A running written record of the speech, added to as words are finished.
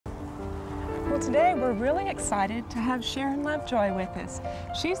Well, today we're really excited to have Sharon Lovejoy with us.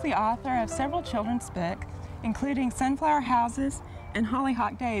 She's the author of several children's books, including Sunflower Houses and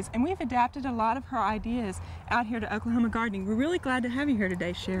Hollyhock Days, and we've adapted a lot of her ideas out here to Oklahoma Gardening. We're really glad to have you here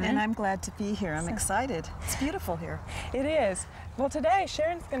today, Sharon. And I'm glad to be here. I'm excited. It's beautiful here. It is. Well, today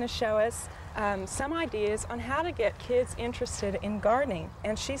Sharon's going to show us some ideas on how to get kids interested in gardening,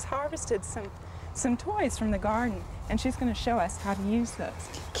 and she's harvested some toys from the garden, and she's going to show us how to use those.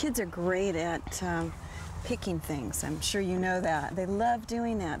 Kids are great at picking things. I'm sure you know that. They love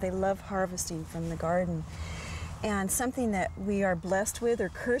doing that. They love harvesting from the garden. And something that we are blessed with or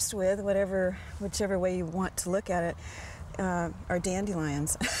cursed with, whichever way you want to look at it, are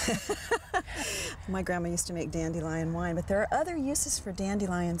dandelions. My grandma used to make dandelion wine, but there are other uses for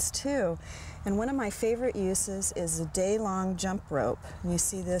dandelions too. And one of my favorite uses is a day-long jump rope. You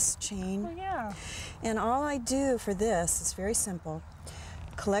see this chain? Oh, yeah. And all I do for this is very simple.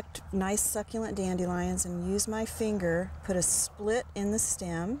 Collect nice succulent dandelions and use my finger, put a split in the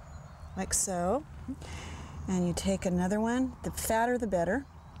stem, like so. And you take another one, the fatter the better.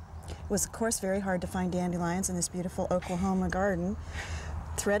 It was, of course, very hard to find dandelions in this beautiful Oklahoma garden.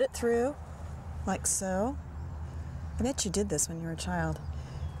 Thread it through, like so. I bet you did this when you were a child.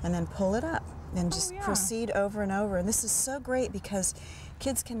 And then pull it up and just proceed over and over. And this is so great because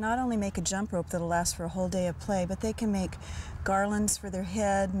kids can not only make a jump rope that'll last for a whole day of play, but they can make garlands for their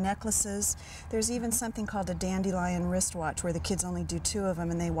head, necklaces. There's even something called a dandelion wristwatch where the kids only do 2 of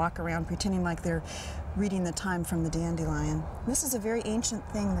them and they walk around pretending like they're reading the time from the dandelion. This is a very ancient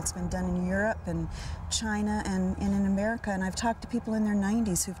thing that's been done in Europe and China and in America, and I've talked to people in their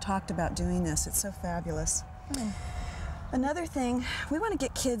 90s who've talked about doing this. It's so fabulous. Another thing, we want to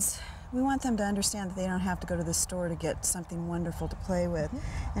get kids, we want them to understand that they don't have to go to the store to get something wonderful to play with.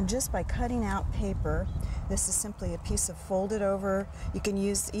 And just by cutting out paper, this is simply a piece of folded over, you can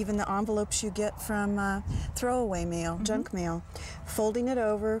use even the envelopes you get from throwaway mail, junk mail, folding it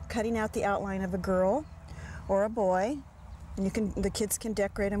over, cutting out the outline of a girl or a boy, and the kids can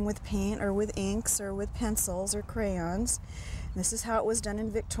decorate them with paint or with inks or with pencils or crayons. This is how it was done in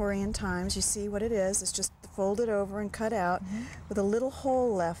Victorian times. You see what it is. It's just folded over and cut out with a little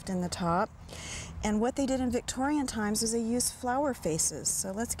hole left in the top. And what they did in Victorian times is they used flower faces.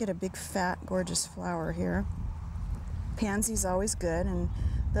 So let's get a big, fat, gorgeous flower here. Pansy's always good, and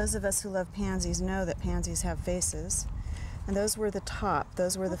those of us who love pansies know that pansies have faces. And those were the top.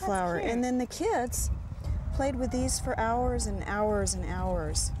 Those were the flower. Cute. And then the kids played with these for hours and hours and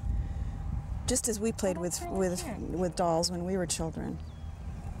hours. Just as we played with dolls when we were children.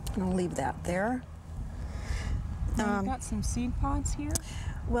 And I'll leave that there. We've got some seed pods here.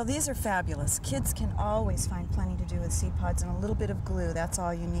 Well, these are fabulous. Kids can always find plenty to do with seed pods and a little bit of glue. That's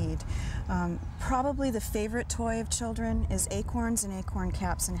all you need. Probably the favorite toy of children is acorns and acorn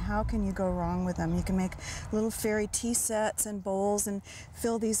caps, and how can you go wrong with them? You can make little fairy tea sets and bowls and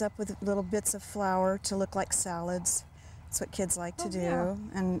fill these up with little bits of flour to look like salads. That's what kids like to do,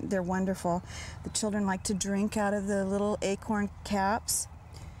 and they're wonderful. The children like to drink out of the little acorn caps.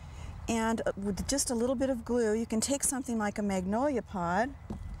 And with just a little bit of glue, you can take something like a magnolia pod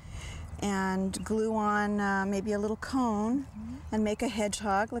and glue on maybe a little cone and make a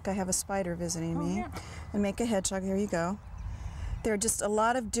hedgehog. Look, I have a spider visiting me. And make a hedgehog. Here you go. There are just a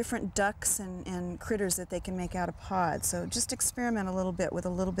lot of different ducks and critters that they can make out of pods. So just experiment a little bit with a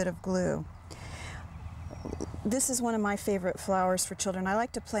little bit of glue. This is one of my favorite flowers for children. I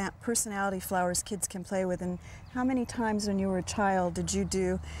like to plant personality flowers kids can play with. And how many times when you were a child did you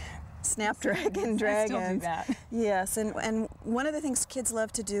do snapdragon dragons? I still do that. Yes, and one of the things kids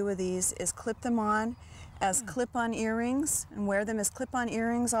love to do with these is clip them on as clip-on earrings and wear them as clip-on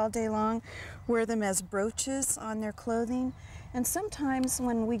earrings all day long, wear them as brooches on their clothing. And sometimes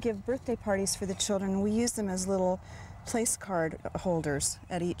when we give birthday parties for the children, we use them as little place card holders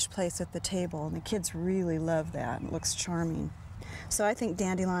at each place at the table, and the kids really love that. It looks charming. So I think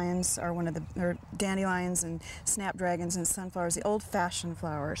dandelions are dandelions and snapdragons and sunflowers, the old-fashioned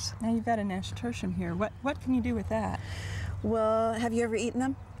flowers. Now you've got a nasturtium here. What can you do with that? Well, have you ever eaten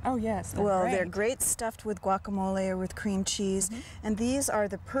them? Oh yes. They're great stuffed with guacamole or with cream cheese, and these are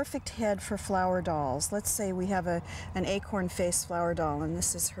the perfect head for flower dolls. Let's say we have an acorn face flower doll, and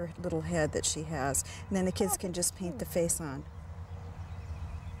this is her little head that she has, and then the kids can just paint the face on.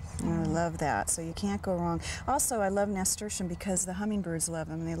 I love that, so you can't go wrong. Also, I love nasturtium because the hummingbirds love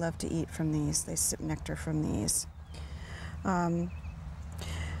them. They love to eat from these. They sip nectar from these.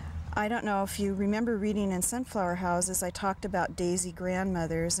 I don't know if you remember reading in Sunflower Houses, I talked about daisy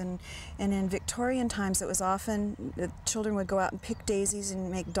grandmothers, and in Victorian times it was often the children would go out and pick daisies and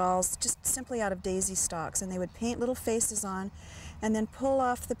make dolls just simply out of daisy stalks, and they would paint little faces on and then pull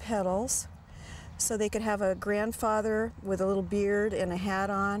off the petals So they could have a grandfather with a little beard and a hat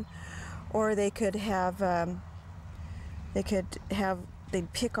on, or they could have,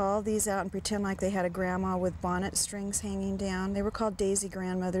 they'd pick all these out and pretend like they had a grandma with bonnet strings hanging down. They were called daisy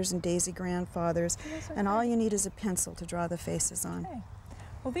grandmothers and daisy grandfathers. And all you need is a pencil to draw the faces on. Okay.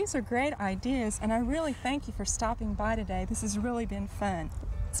 Well, these are great ideas, and I really thank you for stopping by today. This has really been fun.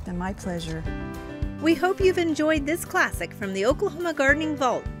 It's been my pleasure. We hope you've enjoyed this classic from the Oklahoma Gardening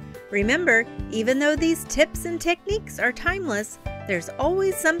Vault. Remember, even though these tips and techniques are timeless, there's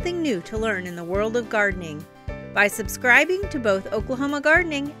always something new to learn in the world of gardening. By subscribing to both Oklahoma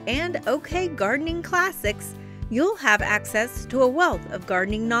Gardening and OK Gardening Classics, you'll have access to a wealth of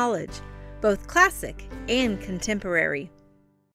gardening knowledge, both classic and contemporary.